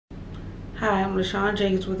Hi, I'm LaShawn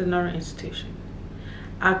Jenkins with the Notary Institution.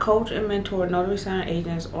 I coach and mentor Notary Signing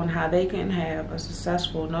Agents on how they can have a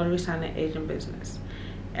successful Notary Signing Agent business.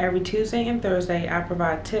 Every Tuesday and Thursday, I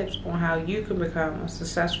provide tips on how you can become a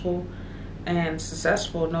successful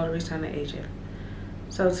Notary Signing Agent.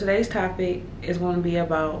 So today's topic is going to be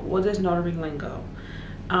about what is Notary Lingo.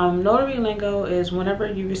 Notary Lingo is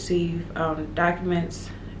whenever you receive documents,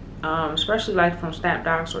 especially like from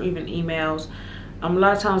SnapDocs or even emails. A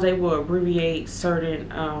lot of times they will abbreviate certain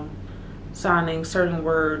signings, certain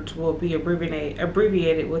words will be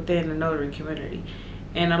abbreviated within the notary community.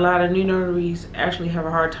 And a lot of new notaries actually have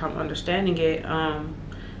a hard time understanding it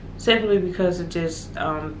simply because of just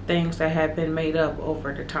things that have been made up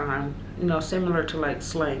over the time, similar to like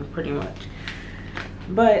slang pretty much.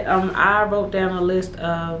 But I wrote down a list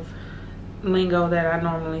of lingo that I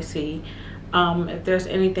normally see. If there's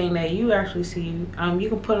anything that you actually see, you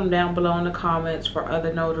can put them down below in the comments for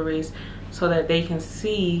other notaries so that they can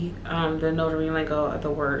see the notary lingo of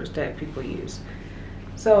the words that people use.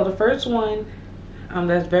 So the first one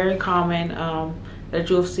that's very common that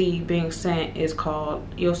you'll see being sent is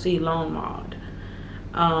you'll see loan mod.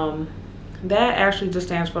 That actually just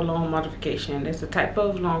stands for loan modification. It's a type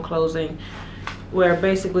of loan closing where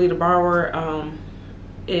basically the borrower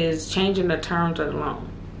is changing the terms of the loan.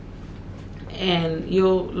 And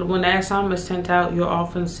when that assignment is sent out, you'll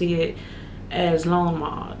often see it as loan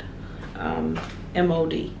mod,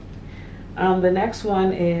 MOD. The next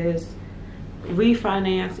one is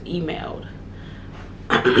refinance emailed.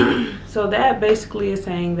 So that basically is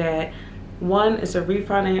saying that one, it's a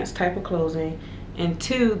refinance type of closing, and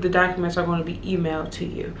two, the documents are going to be emailed to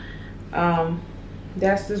you.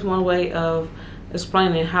 That's just one way of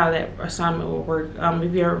explaining how that assignment will work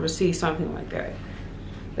if you ever receive something like that.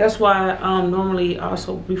 That's why normally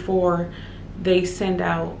also before they send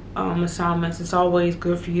out assignments, it's always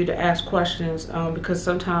good for you to ask questions because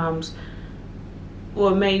sometimes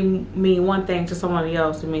what may mean one thing to somebody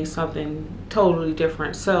else, it means something totally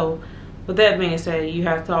different. So with that being said, you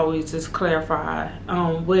have to always just clarify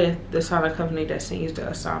with the signing company that sends you the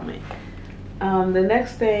assignment. The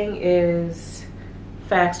next thing is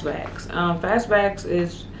faxbacks. Faxbacks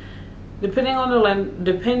is depending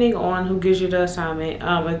on who gives you the assignment.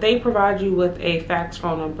 If they provide you with a fax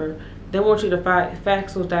phone number, they want you to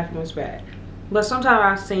fax those documents back. But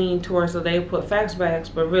sometimes I've seen towards that they put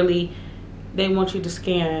faxbacks, but really they want you to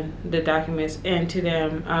scan the documents into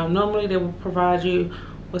them. Normally they will provide you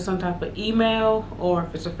with some type of email, or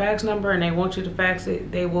if it's a fax number and they want you to fax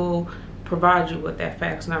it, they will provide you with that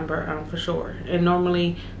fax number for sure. And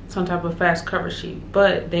normally some type of fax cover sheet,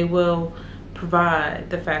 but they will provide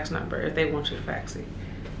the fax number if they want you to fax it.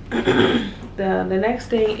 The next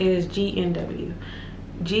thing is GNW.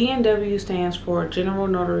 GNW stands for General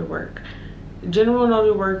Notary Work. General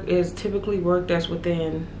Notary Work is typically work that's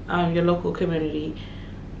within your local community.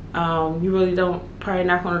 You really probably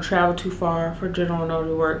not going to travel too far for General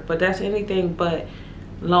Notary Work, but that's anything but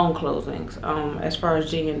loan closings as far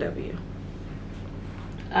as GNW.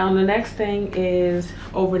 The next thing is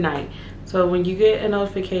overnight. So when you get a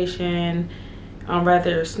notification,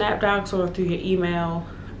 rather SnapDocs or through your email,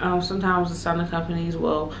 sometimes the signing companies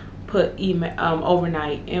will put email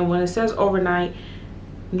overnight. And when it says overnight,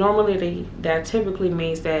 normally that typically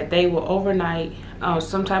means that they will overnight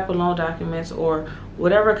some type of loan documents or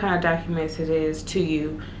whatever kind of documents it is to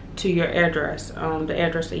you, to your address, the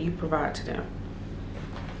address that you provide to them.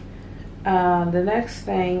 The next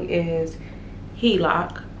thing is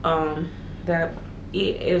HELOC.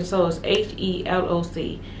 So it's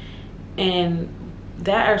HELOC, and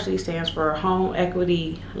that actually stands for Home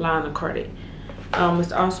Equity Line of Credit.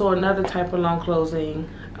 It's also another type of loan closing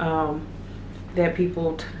that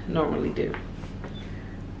people normally do.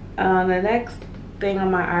 The next thing on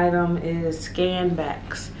my item is scan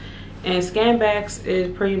backs. And scan backs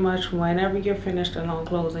is pretty much whenever you're finished a loan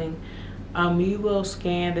closing, you will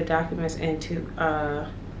scan the documents into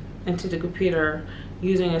the computer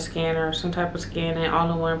using a scanner, some type of scanning,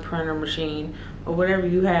 all-in-one printer machine, or whatever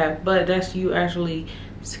you have. But that's you actually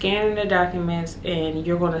scanning the documents, and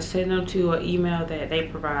you're going to send them to an email that they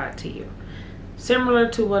provide to you. Similar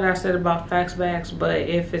to what I said about faxbacks, but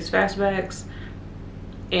if it's faxbacks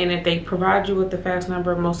and if they provide you with the fax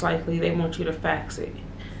number, most likely they want you to fax it.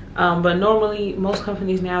 But normally most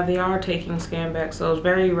companies now, they are taking scan backs, so it's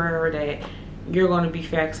very rare that you're going to be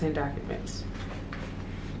faxing documents.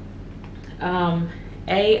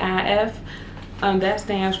 AIF, that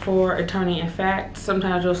stands for attorney in fact.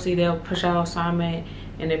 Sometimes you'll see they'll push out assignment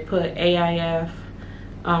and they put AIF.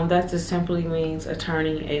 That just simply means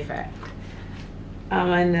attorney in fact.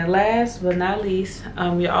 And then last but not least,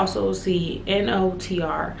 you also will see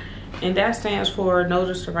NOTR, and that stands for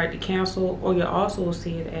Notice to Right to Cancel, or you also will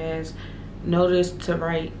see it as Notice to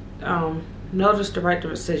Right to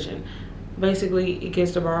Rescission. Basically, it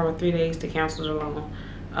gives the borrower 3 days to cancel the loan.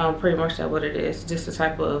 Pretty much that's what it is, just a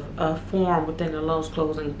type of form within the loan's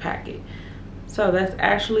closing packet. So that's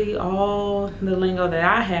actually all the lingo that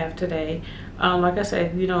I have today. Like I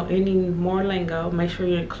said, if you know any more lingo, make sure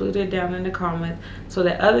you include it down in the comments so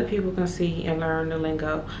that other people can see and learn the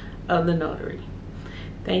lingo of the notary.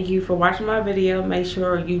 Thank you for watching my video. Make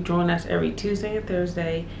sure you join us every Tuesday and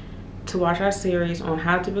Thursday to watch our series on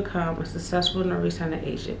how to become a successful notary signing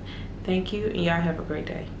agent. Thank you, and y'all have a great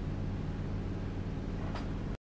day.